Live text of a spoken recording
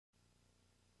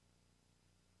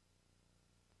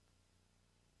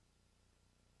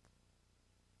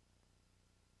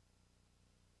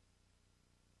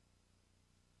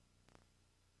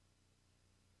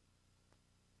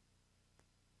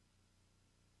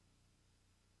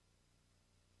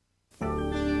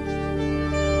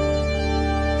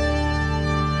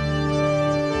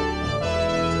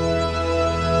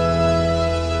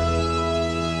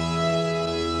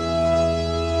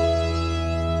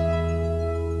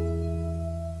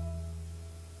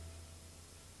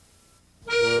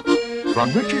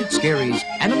From Richard Scarry's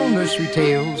Animal Nursery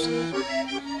Tales,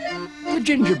 The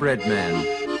Gingerbread Man,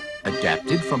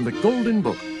 adapted from the Golden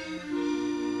Book.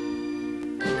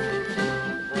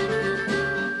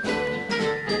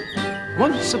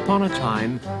 Once upon a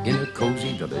time, in a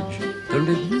cozy village, there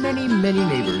lived many, many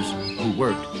neighbors who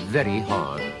worked very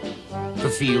hard. The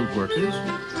field workers,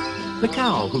 the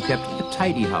cow who kept a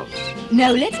tidy house.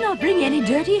 Now let's not bring any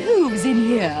dirty hooves in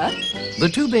here. The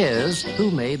two bears who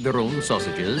made their own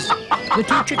sausages. The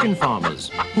two chicken farmers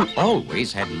who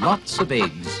always had lots of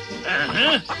eggs.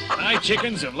 My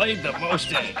chickens have laid the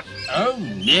most eggs. Oh,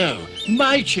 no.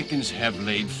 My chickens have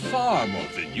laid far more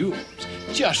than yours.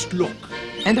 Just look.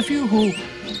 And a few who,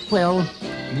 well,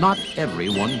 not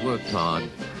everyone worked hard.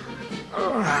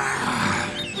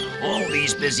 All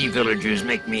these busy villagers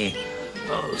make me,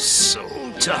 so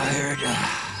tired.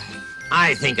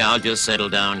 I think I'll just settle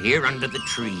down here under the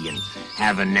tree and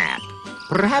have a nap.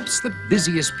 Perhaps the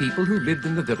busiest people who lived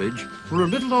in the village were a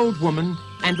little old woman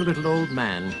and a little old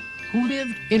man who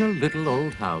lived in a little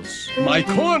old house. My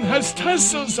corn has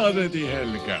tassels already,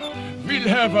 Helga. We'll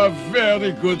have a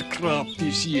very good crop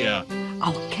this year.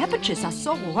 Our cabbages are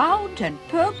so round and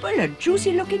purple and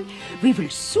juicy looking, we will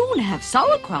soon have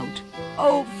sauerkraut.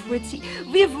 Oh, Fritzy,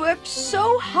 we've worked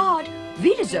so hard.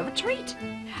 We deserve a treat.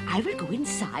 I will go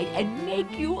inside and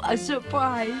make you a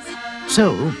surprise.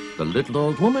 So the little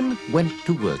old woman went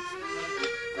to work.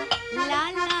 La la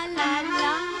la la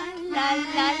la la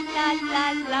la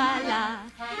la la la.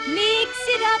 Mix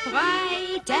it up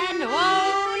right and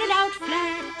roll it out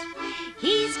flat.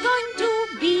 He's going to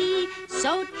be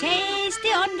so tasty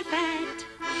on the fat.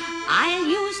 I'll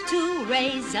use 2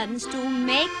 raisins to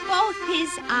make both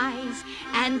his eyes,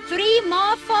 and 3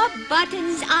 more for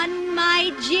buttons on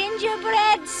my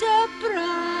gingerbread surprise.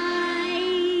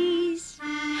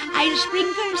 I'll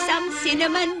sprinkle some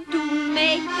cinnamon to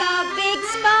make a big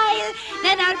smile.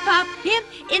 Then I'll pop him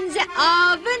in the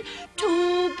oven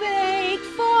to bake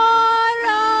for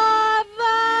a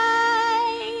while.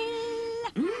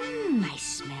 I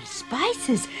smell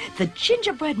spices. The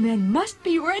gingerbread man must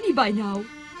be ready by now.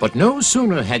 But no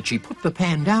sooner had she put the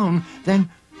pan down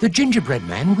than the gingerbread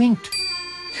man winked.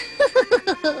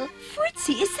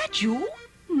 Fritzy, is that you?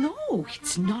 No,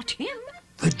 it's not him.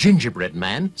 The gingerbread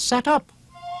man sat up.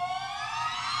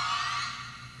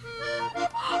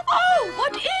 Oh,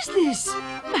 what is this?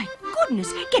 My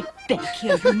goodness, get back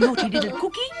here, you naughty little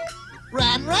cookie.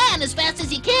 Run, run as fast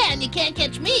as you can. You can't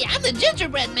catch me. I'm the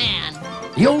gingerbread man.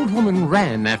 The old woman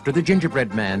ran after the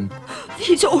gingerbread man.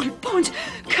 These old bones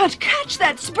can't catch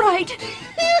that sprite.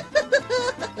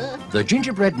 The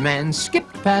gingerbread man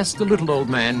skipped past the little old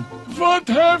man. What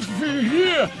have we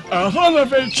here? A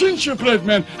runaway gingerbread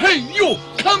man. Hey, you,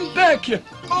 come back here.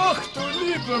 Och, du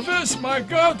Liebe, where's my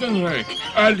garden rake?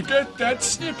 I'll get that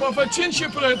snip of a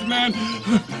gingerbread man.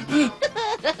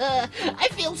 I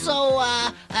feel so,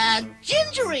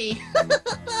 gingery.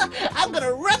 I'm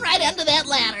gonna run right under that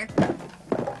ladder.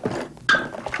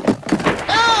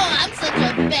 Oh, I'm such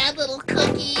a bad little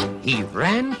cookie. He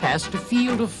ran past a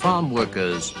field of farm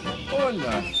workers.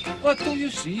 Hola, what do you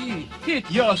see? It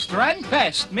just ran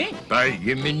past me. By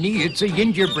Jiminy, it's a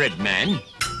gingerbread man.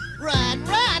 Run,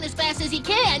 run as fast as you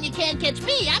can. You can't catch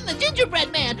me. I'm the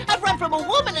gingerbread man. I've run from a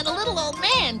woman and a little old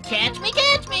man. Catch me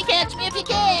if you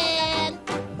can.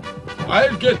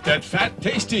 I'll get that fat,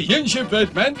 tasty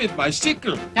gingerbread man with my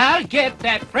sickle. I'll get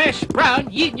that fresh, brown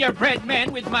gingerbread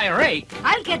man with my rake.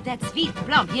 I'll get that sweet,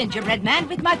 plump gingerbread man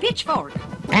with my pitchfork.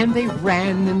 And they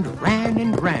ran and ran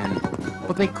and ran,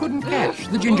 but they couldn't catch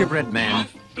the gingerbread man.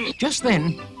 Just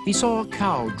then, he saw a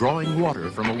cow drawing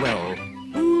water from a well.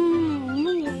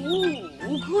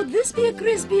 Could this be a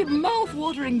crispy,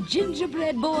 mouth-watering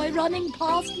gingerbread boy running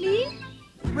past me?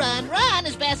 Run, run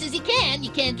as fast as you can.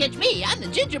 You can't catch me. I'm the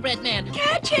gingerbread man.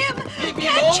 Catch him!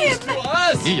 Catch him!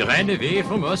 He ran away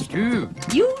from us, too.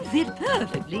 You fit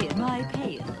perfectly in my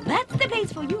pail. That's the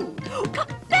place for you. Come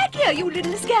back here, you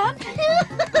little scamp.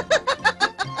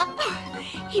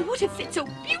 He would have fit so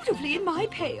beautifully in my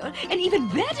pail, and even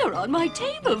better on my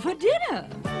table for dinner.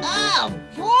 Oh,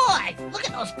 boy! Look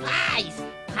at those pies.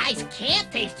 Pies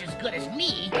can't taste as good as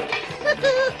me.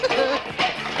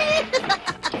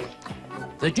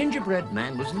 The gingerbread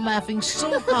man was laughing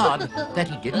so hard that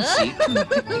he didn't see 2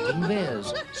 picnicking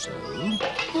bears. So...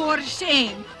 For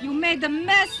shame! You made a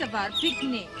mess of our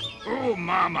picnic. Oh,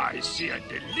 Mama, I see a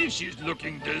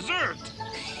delicious-looking dessert.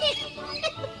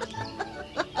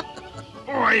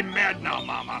 Oh, I'm mad now,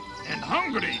 Mama, and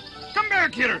hungry. Come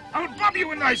back here. I'll bob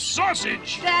you a nice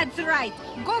sausage. That's right.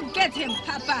 Go get him,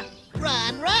 Papa.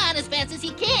 Run, run as fast as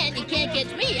you can. You can't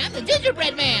catch me. I'm the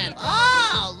gingerbread man.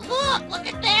 Oh, look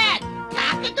at that.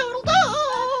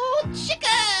 Cock-a-doodle-doo. Chicken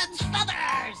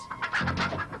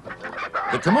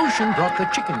commotion brought the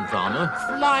chicken farmer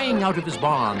flying out of his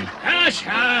barn. Hush,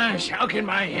 hush. How can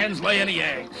my hens lay any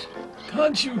eggs?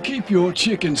 Can't you keep your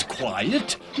chickens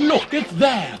quiet? Look at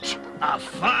that! A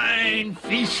fine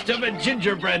feast of a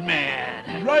gingerbread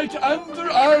man. Right under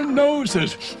our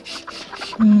noses.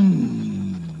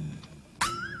 Run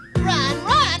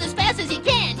as fast as you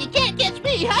can. You can't catch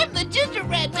me. I'm the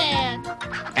gingerbread man.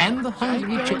 And the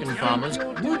hungry chicken farmers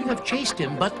would have chased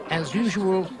him, but as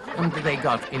usual, they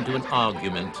got into an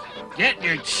argument. Get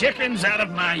your chickens out of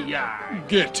my yard.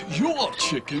 Get your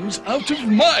chickens out of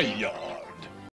my yard.